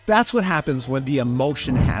That's what happens when the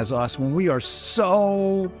emotion has us, when we are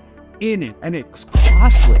so in it, and it's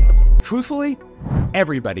costly. Truthfully,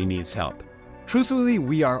 everybody needs help. Truthfully,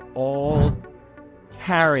 we are all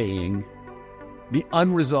carrying the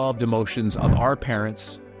unresolved emotions of our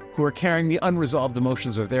parents, who are carrying the unresolved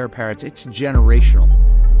emotions of their parents. It's generational.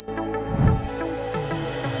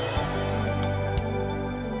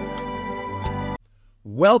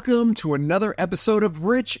 Welcome to another episode of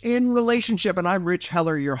Rich in Relationship, and I'm Rich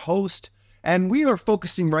Heller, your host, and we are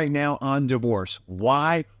focusing right now on divorce.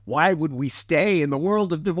 Why? Why would we stay in the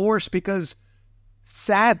world of divorce? Because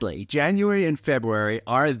sadly, January and February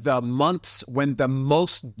are the months when the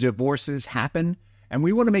most divorces happen, and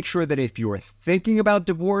we want to make sure that if you're thinking about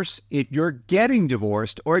divorce, if you're getting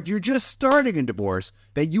divorced, or if you're just starting a divorce,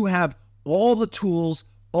 that you have all the tools,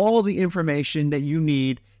 all the information that you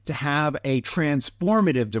need to have a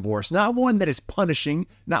transformative divorce, not one that is punishing,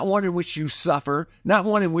 not one in which you suffer, not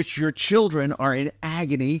one in which your children are in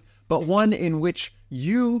agony, but one in which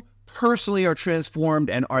you personally are transformed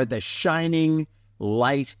and are the shining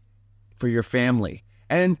light for your family.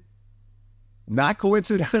 And not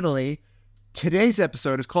coincidentally, today's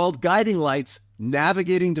episode is called Guiding Lights,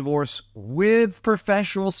 Navigating Divorce with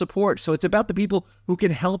Professional Support. So it's about the people who can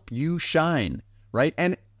help you shine, right?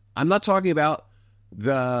 And I'm not talking about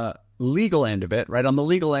the legal end of it, right? On the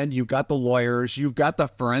legal end, you've got the lawyers, you've got the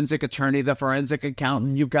forensic attorney, the forensic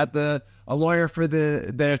accountant, you've got a lawyer for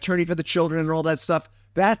the attorney for the children and all that stuff.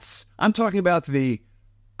 I'm talking about the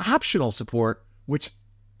optional support, which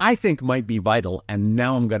I think might be vital, and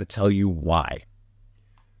now I'm going to tell you why.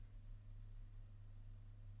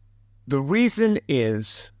 The reason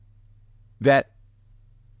is that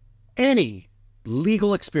any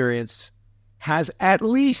legal experience has at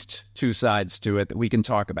least two sides to it that we can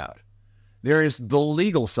talk about. There is the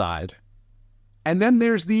legal side, and then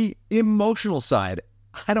there's the emotional side.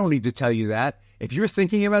 I don't need to tell you that. If you're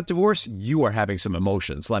thinking about divorce, you are having some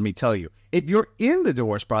emotions, let me tell you. If you're in the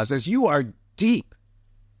divorce process, you are deep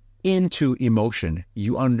into emotion.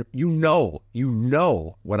 You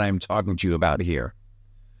know what I'm talking to you about here.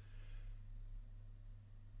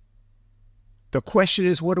 The question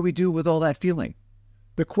is, what do we do with all that feeling?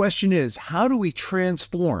 The question is, how do we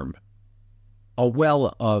transform a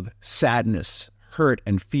well of sadness, hurt,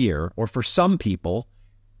 and fear, or for some people,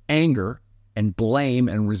 anger and blame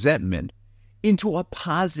and resentment, into a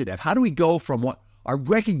positive? How do we go from what are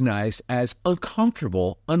recognized as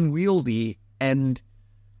uncomfortable, unwieldy, and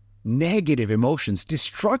negative emotions,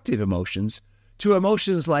 destructive emotions, to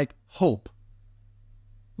emotions like hope,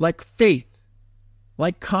 like faith,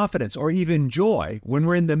 like confidence, or even joy when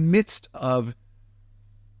we're in the midst of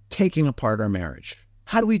taking apart our marriage?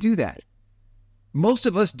 How do we do that? Most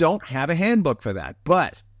of us don't have a handbook for that,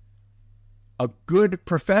 but a good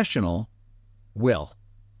professional will.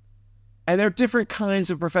 And there are different kinds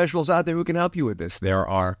of professionals out there who can help you with this. There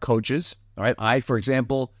are coaches, all right? I, for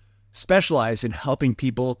example, specialize in helping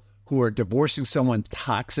people who are divorcing someone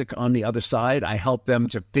toxic on the other side. I help them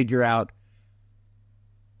to figure out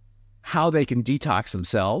how they can detox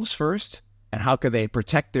themselves first, and how can they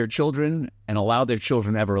protect their children and allow their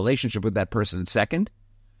children to have a relationship with that person second.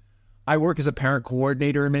 I work as a parent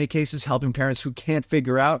coordinator in many cases, helping parents who can't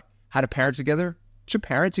figure out how to parent together to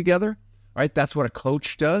parent together, right? That's what a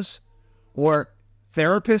coach does. Or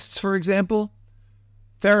therapists, for example.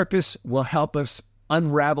 Therapists will help us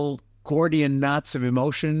unravel Gordian knots of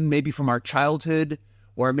emotion, maybe from our childhood,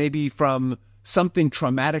 or maybe from something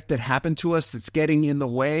traumatic that happened to us that's getting in the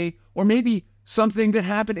way, or maybe something that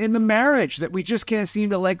happened in the marriage that we just can't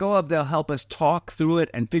seem to let go of. They'll help us talk through it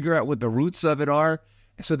and figure out what the roots of it are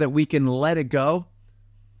so that we can let it go.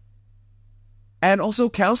 And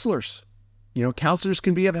also counselors. Counselors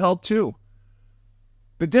can be of help too.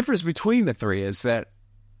 The difference between the three is that,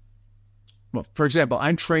 well, for example,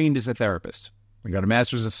 I'm trained as a therapist. I got a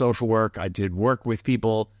master's in social work. I did work with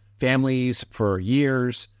people, families for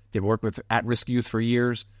years, did work with at-risk youth for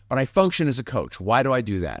years, but I function as a coach. Why do I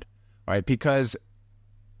do that? All right, because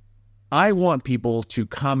I want people to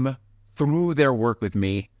come through their work with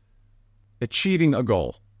me achieving a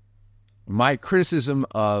goal. My criticism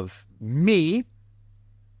of me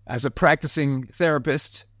as a practicing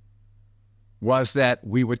therapist was that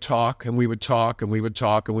we would talk and we would talk and we would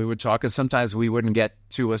talk and we would talk, and sometimes we wouldn't get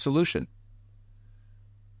to a solution.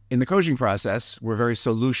 In the coaching process, we're very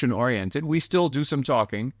solution-oriented. We still do some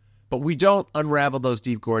talking, but we don't unravel those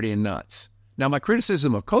deep Gordian knots. Now, my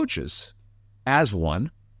criticism of coaches, as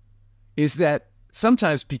one, is that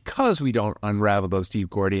sometimes because we don't unravel those deep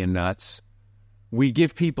Gordian knots, we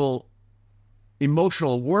give people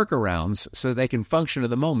emotional workarounds so they can function in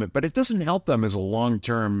the moment, but it doesn't help them as a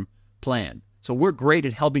long-term plan. So we're great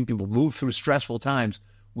at helping people move through stressful times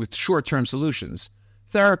with short-term solutions.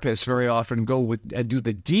 Therapists very often go and do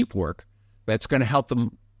the deep work that's going to help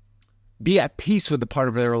them be at peace with the part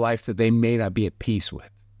of their life that they may not be at peace with.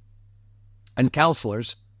 And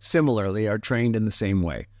counselors, similarly, are trained in the same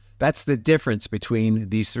way. That's the difference between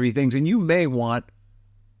these three things. And you may want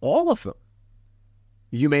all of them.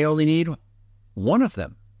 You may only need one of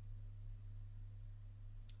them.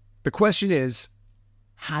 The question is,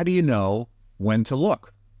 how do you know when to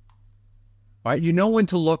look? All right, you know when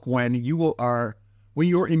to look when when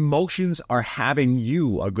your emotions are having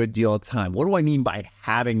you a good deal of the time. What do I mean by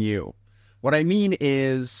having you? What I mean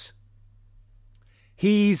is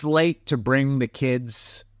he's late to bring the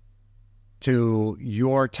kids to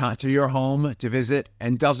your home to visit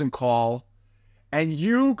and doesn't call, and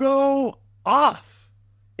you go off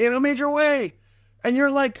in a major way. And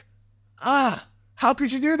you're like, how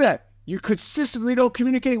could you do that? You consistently don't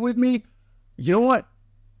communicate with me. You know what?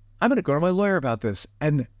 I'm going to go to my lawyer about this.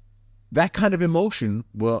 And that kind of emotion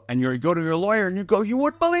and you go to your lawyer and you go, you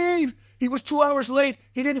wouldn't believe he was 2 hours late.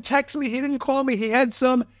 He didn't text me. He didn't call me. He had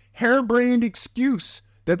some harebrained excuse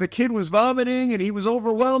that the kid was vomiting and he was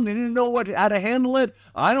overwhelmed. He didn't know how to handle it.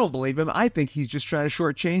 I don't believe him. I think he's just trying to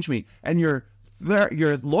shortchange me. And your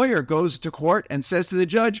lawyer goes to court and says to the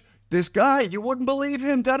judge, this guy, you wouldn't believe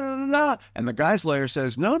him, da-da-da-da. And the guy's lawyer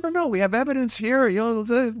says, no, we have evidence here.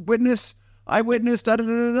 The witness, eyewitness,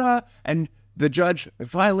 da-da-da-da-da. And the judge,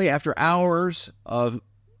 finally, after hours of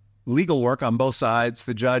legal work on both sides,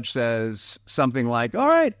 the judge says something like, all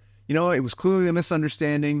right, it was clearly a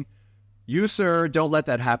misunderstanding. You, sir, don't let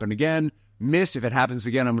that happen again. Miss, if it happens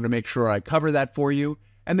again, I'm going to make sure I cover that for you.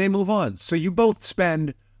 And they move on. So you both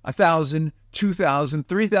spend $1,000, $2,000,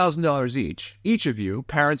 $3,000 each of you,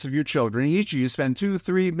 parents of your children, each of you spend $2,000,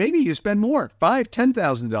 $3,000, maybe you spend more, $5,000,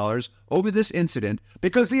 $10,000 over this incident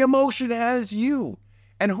because the emotion has you.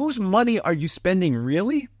 And whose money are you spending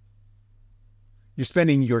really? You're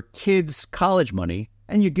spending your kids' college money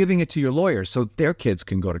and you're giving it to your lawyer so their kids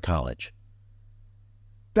can go to college.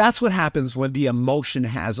 That's what happens when the emotion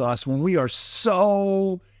has us, when we are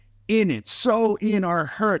so in it, so in our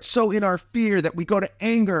hurt, so in our fear that we go to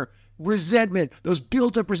anger, resentment. Those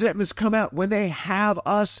built-up resentments come out. When they have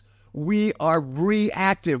us, we are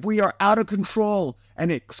reactive. We are out of control.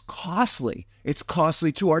 And it's costly. It's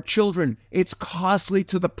costly to our children. It's costly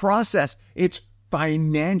to the process. It's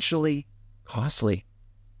financially costly.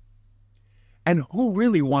 And who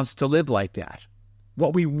really wants to live like that?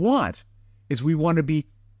 What we want is we want to be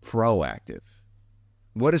proactive.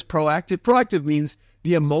 What is proactive? Proactive means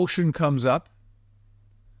the emotion comes up.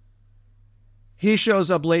 He shows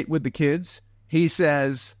up late with the kids. He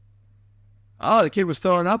says, the kid was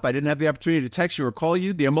throwing up. I didn't have the opportunity to text you or call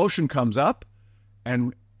you. The emotion comes up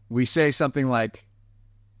and we say something like,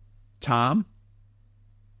 Tom,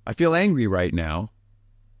 I feel angry right now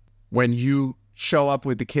when you show up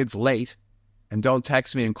with the kids late and don't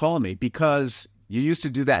text me and call me because you used to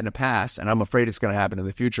do that in the past and I'm afraid it's going to happen in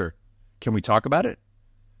the future. Can we talk about it?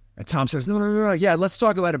 And Tom says, no. Yeah, let's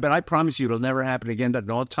talk about it. But I promise you it'll never happen again.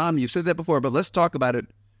 No, Tom, you've said that before, but let's talk about it.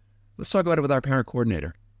 Let's talk about it with our parent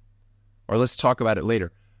coordinator. Or let's talk about it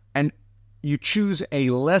later. And you choose a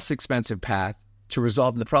less expensive path to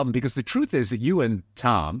resolve the problem because the truth is that you and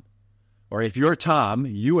Tom, or if you're Tom,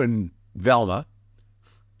 you and Velma,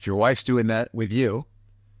 if your wife's doing that with you,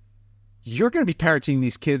 you're going to be parenting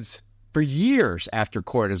these kids for years after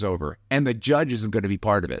court is over. And the judge isn't going to be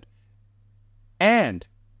part of it. And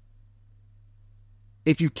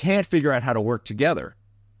if you can't figure out how to work together,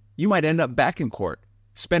 you might end up back in court,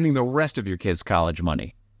 spending the rest of your kids' college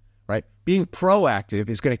money, right? Being proactive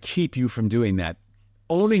is going to keep you from doing that.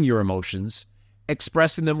 Owning your emotions,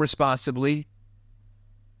 expressing them responsibly,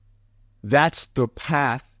 that's the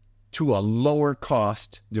path to a lower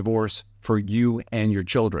cost divorce for you and your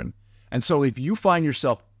children. And so if you find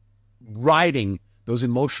yourself riding those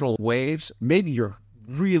emotional waves, maybe you're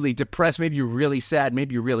really depressed, maybe you're really sad,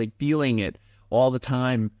 maybe you're really feeling it all the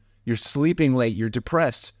time, you're sleeping late, you're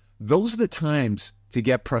depressed, those are the times to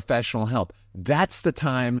get professional help. That's the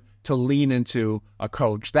time to lean into a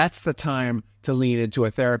coach. That's the time to lean into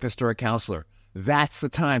a therapist or a counselor. That's the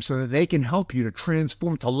time so that they can help you to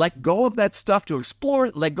transform, to let go of that stuff, to explore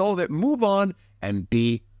it, let go of it, move on, and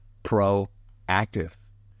be proactive.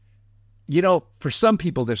 For some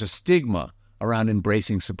people, there's a stigma around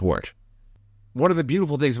embracing support. One of the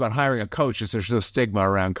beautiful things about hiring a coach is there's no stigma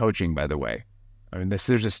around coaching, by the way. I mean, there's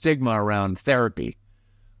a stigma around therapy.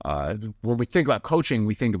 When we think about coaching,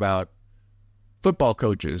 we think about football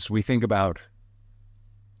coaches. We think about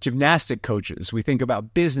gymnastic coaches. We think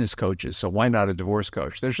about business coaches. So why not a divorce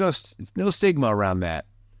coach? There's no stigma around that.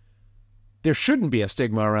 there shouldn't be a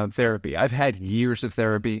stigma around therapy. I've had years of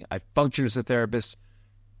therapy. I've functioned as a therapist.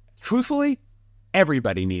 Truthfully,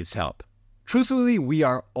 everybody needs help. Truthfully, we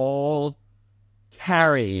are all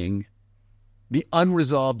carrying the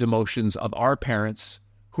unresolved emotions of our parents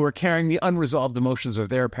who are carrying the unresolved emotions of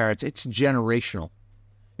their parents. It's generational.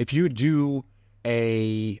 If you do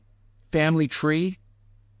a family tree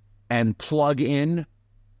and plug in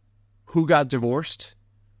who got divorced,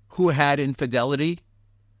 who had infidelity,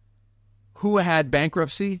 who had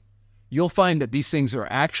bankruptcy, you'll find that these things are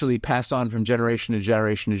actually passed on from generation to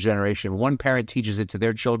generation to generation. One parent teaches it to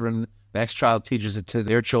their children, the next child teaches it to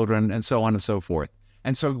their children, and so on and so forth.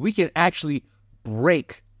 And so we can actually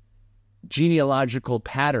break genealogical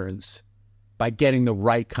patterns by getting the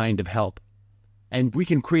right kind of help. And we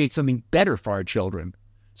can create something better for our children.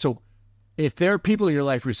 So if there are people in your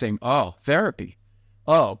life who are saying, oh, therapy,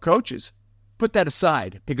 oh, coaches, put that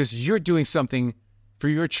aside, because you're doing something for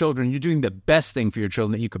your children. You're doing the best thing for your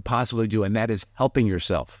children that you could possibly do, and that is helping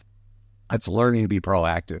yourself. That's learning to be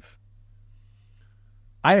proactive.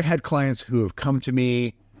 I have had clients who have come to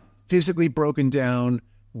me physically broken down,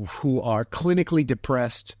 who are clinically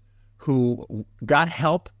depressed, who got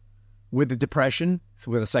help with the depression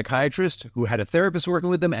with a psychiatrist, who had a therapist working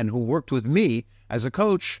with them, and who worked with me as a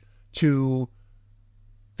coach to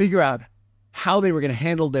figure out how they were going to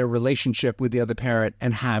handle their relationship with the other parent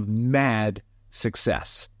and have mad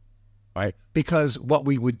success, right? Because what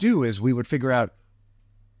we would do is we would figure out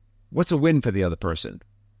what's a win for the other person.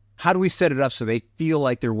 How do we set it up so they feel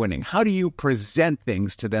like they're winning? How do you present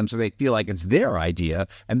things to them so they feel like it's their idea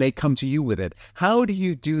and they come to you with it? How do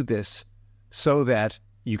you do this so that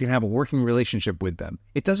you can have a working relationship with them?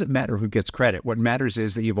 It doesn't matter who gets credit. What matters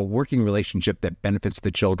is that you have a working relationship that benefits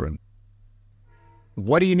the children.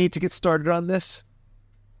 What do you need to get started on this?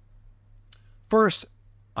 First,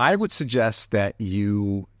 I would suggest that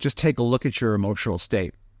you just take a look at your emotional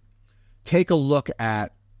state. Take a look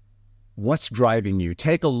at what's driving you.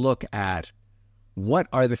 Take a look at what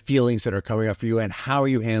are the feelings that are coming up for you and how are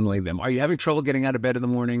you handling them? Are you having trouble getting out of bed in the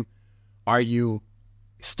morning? Are you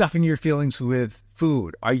stuffing your feelings with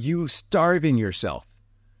food? Are you starving yourself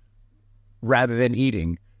rather than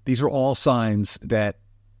eating? These are all signs that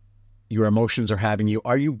your emotions are having you.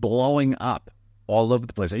 Are you blowing up all over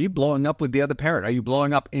the place? Are you blowing up with the other parent? Are you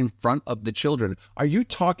blowing up in front of the children? Are you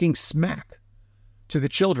talking smack to the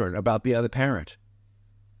children about the other parent?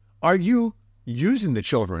 Are you using the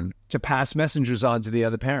children to pass messages on to the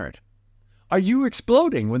other parent? Are you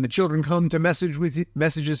exploding when the children come to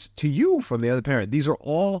messages to you from the other parent? These are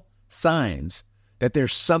all signs that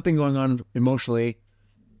there's something going on emotionally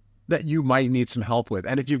that you might need some help with.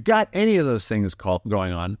 And if you've got any of those things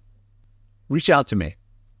going on, reach out to me.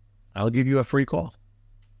 I'll give you a free call.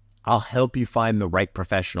 I'll help you find the right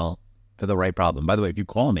professional for the right problem. By the way, if you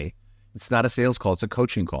call me, it's not a sales call, it's a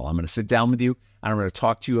coaching call. I'm going to sit down with you and I'm going to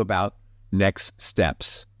talk to you about next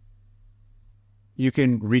steps. You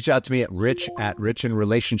can reach out to me at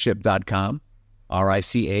rich@richinrelationship.com,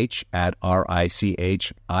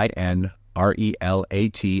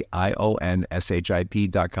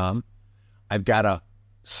 RICH@RICHINRELATIONSHIP.com. I've got a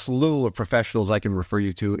slew of professionals I can refer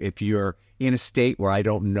you to. If you're in a state where I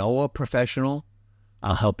don't know a professional,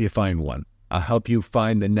 I'll help you find one. I'll help you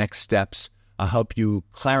find the next steps. I'll help you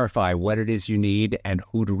clarify what it is you need and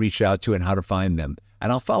who to reach out to and how to find them.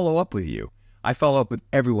 And I'll follow up with you. I follow up with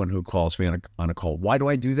everyone who calls me on a call. Why do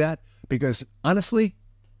I do that? Because honestly,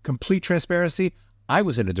 complete transparency, I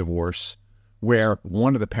was in a divorce where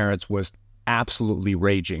one of the parents was absolutely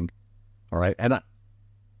raging. All right. And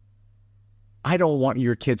I don't want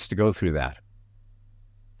your kids to go through that.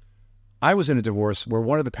 I was in a divorce where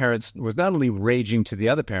one of the parents was not only raging to the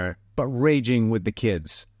other parent, but raging with the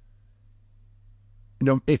kids. You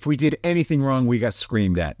know, if we did anything wrong, we got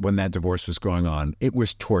screamed at when that divorce was going on. It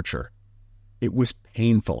was torture. It was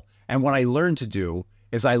painful. And what I learned to do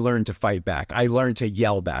is I learned to fight back. I learned to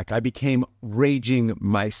yell back. I became raging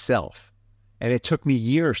myself. And it took me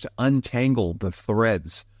years to untangle the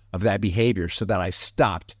threads of that behavior so that I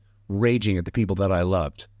stopped raging at the people that I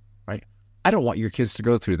loved, right? I don't want your kids to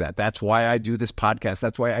go through that. That's why I do this podcast.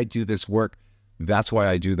 That's why I do this work. That's why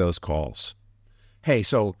I do those calls. Hey,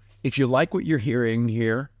 so if you like what you're hearing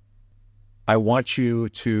here, I want you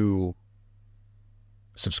to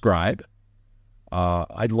subscribe.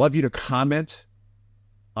 I'd love you to comment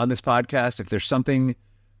on this podcast if there's something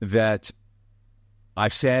that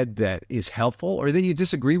I've said that is helpful or that you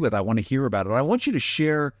disagree with. I want to hear about it. I want you to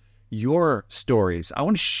share your stories. I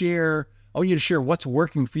want you to share what's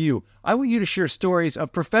working for you. I want you to share stories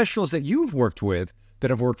of professionals that you've worked with that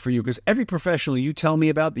have worked for you, because every professional you tell me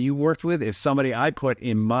about that you worked with is somebody I put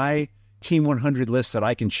in my Team 100 list that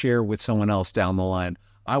I can share with someone else down the line.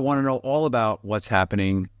 I want to know all about what's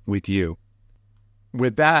happening with you.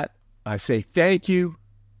 With that, I say thank you.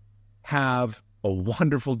 Have a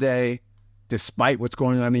wonderful day despite what's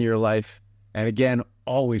going on in your life. And again,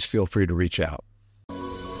 always feel free to reach out.